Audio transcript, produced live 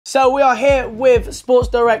So we are here with Sports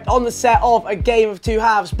Direct on the set of a game of two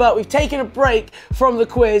halves, but we've taken a break from the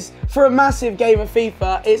quiz for a massive game of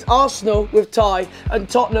FIFA. It's Arsenal with Ty and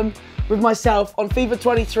Tottenham with myself on FIFA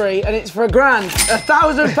 23, and it's for £1,000.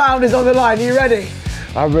 £1,000 is on the line. Are you ready?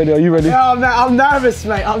 I'm ready. Are you ready? Yeah, I'm nervous,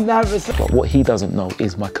 mate. I'm nervous. But what he doesn't know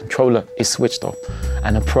is my controller is switched off,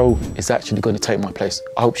 and a pro is actually going to take my place.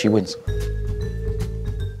 I hope she wins.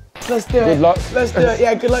 Let's do it. Good luck. Let's do it.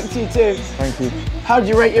 Yeah, good luck to you too. Thank you. How do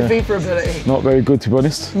you rate your FIFA ability? Not very good, to be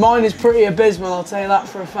honest. Mine is pretty abysmal, I'll tell you that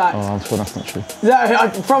for a fact. Oh, I'm sure that's not true. No, I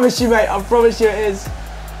promise you, mate. I promise you it is.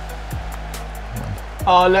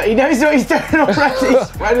 Oh, look, he knows what he's doing already. He's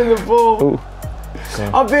spreading the ball. Ooh.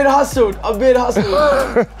 I'm being hustled. I'm being hustled.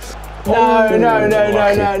 No. I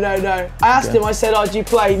asked him, I said, oh, do you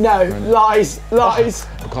play? No. Lies.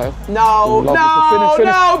 Okay. No.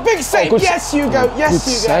 Big save. Yes, you go. Yes,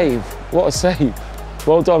 you go. Save. What a save.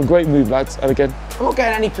 Well done. Great move, lads. And again. I'm not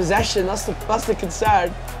getting any possession. That's the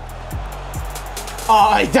concern.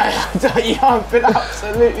 Oh, I've been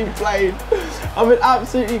absolutely played. I've been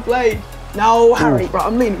absolutely played. No, Harry. Right,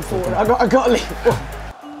 I'm leaning forward. I got to lean forward.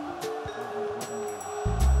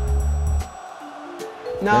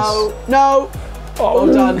 No. Oh,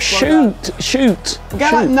 well done. Shoot. I'm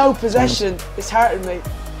getting like no possession. It's hurting me.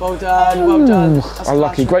 Well done. That's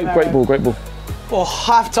unlucky. Great ball. Oh,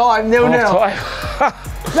 half time,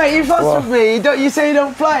 0-0. Mate, you fussed with me. You say you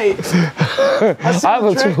don't play. I have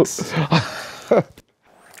a tricks.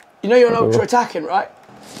 You know you're not attacking, right?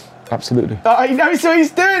 Absolutely. He knows what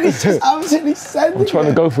he's doing. He's just absolutely sending I'm trying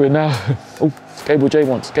to go for it now. Oh, Gabriel J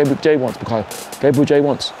once, Mikhail. Gabriel J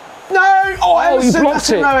once. No! Oh, he blocked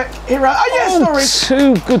it. Oh, yes, sorry.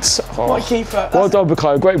 Too good. What a keeper. Well done,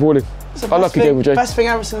 Mikhail. Great balling. Unlucky, Gabriel J. Best thing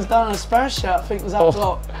Emerson's done on a Spurs shirt, I think, was that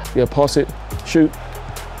block. Yeah, pass it. Shoot.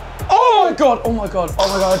 Oh my god. I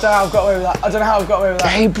don't know how I've got away with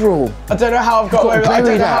that. Gabriel. I don't know how I've got away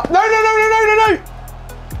with that. No.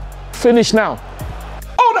 Finish now.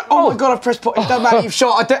 Oh my god, I've pressed pause. It doesn't matter, you've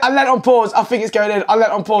shot. I let it on pause. I think it's going in. I let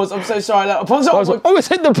it on pause. I'm so sorry. I let it on pause. Oh, it's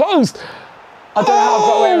hit the post. I don't know how I've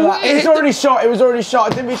got away with that. It was already shot. I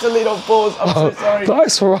didn't mean to lean on pause. I'm so sorry.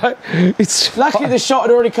 That's all right. Luckily the shot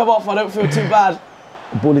had already come off. I don't feel too bad.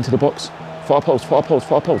 Ball into the box. Far post.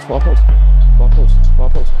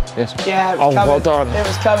 Yes. Yeah, it was coming. Well done. It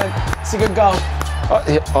was coming. It's a good goal.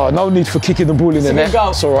 No need for kicking the ball in the net.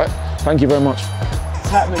 It's all right. Thank you very much. It's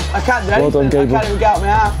happening. I can't do anything. Well done, Gabe. I can't even get out my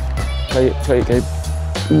half. Play it, Gabe.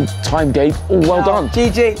 Ooh, time, Gabe. Oh, well done.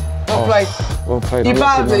 GG. Well played. Well played. You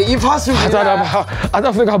battered me. You've hustled me. I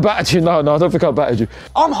don't think I battered you. No, I don't think I battered you.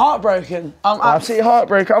 I'm heartbroken. I'm absolutely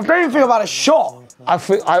heartbroken. I don't even think I've had a shot. I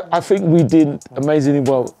think we did amazingly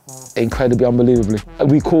well, incredibly, unbelievably.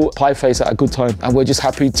 We caught Pieface at a good time, and we're just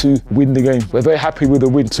happy to win the game. We're very happy with the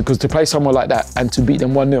win, because to play someone like that and to beat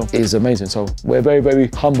them 1-0 is amazing. So we're very, very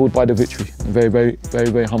humbled by the victory. Very, very,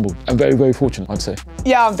 very, very humbled, and very, very fortunate, I'd say.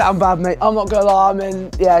 Yeah, I'm down bad, mate. I'm not gonna lie.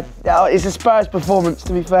 It's a Spurs performance,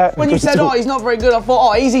 to be fair. When you said, oh, he's not very good, I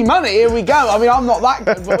thought, oh, easy money, here we go. I mean, I'm not that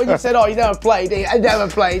good, but when you said, oh, he's never played, I've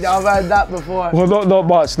heard that before. Well, not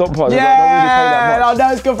much. Yeah. I don't really play that much. No,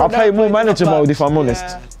 it's good for I play more manager mode, if I'm honest.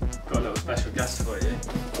 Got a little special guest for you.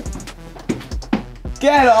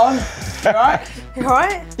 Get on. You alright? You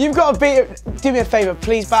alright? You've got to beat him. Do me a favour,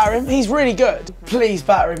 please batter him. He's really good. Please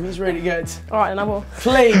batter him, he's really good. Alright, then I will.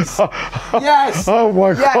 Please. Yes. Oh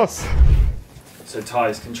my God. So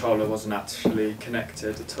Ty's controller wasn't actually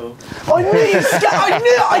connected at all. I knew it.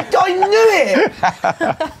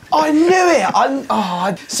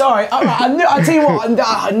 Sorry. I tell you what.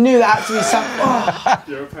 I knew that had to be something. Oh.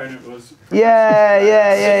 Your opponent was.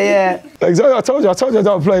 Yeah. Exactly. I told you I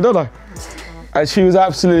don't play, don't I? And she was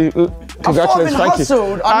absolutely. Congratulations, thank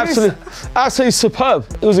you. Absolutely superb.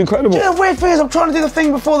 It was incredible. You know, the weird thing is, I'm trying to do the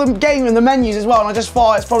thing before the game in the menus as well, and I just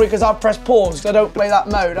thought it's probably because I've pressed pause because I don't play that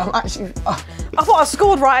mode. I'm actually. I thought I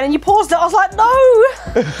scored right, and then you paused it. I was like, no.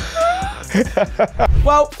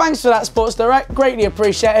 Well, thanks for that, Sports Direct. Greatly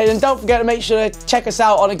appreciated, and don't forget to make sure to check us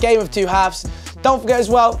out on a game of two halves. Don't forget as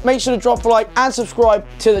well, make sure to drop a like and subscribe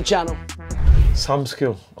to the channel. Some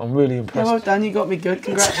skill. I'm really impressed. Yeah, well done. You got me good.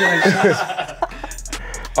 Congratulations.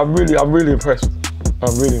 I'm really impressed.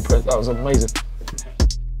 That was amazing.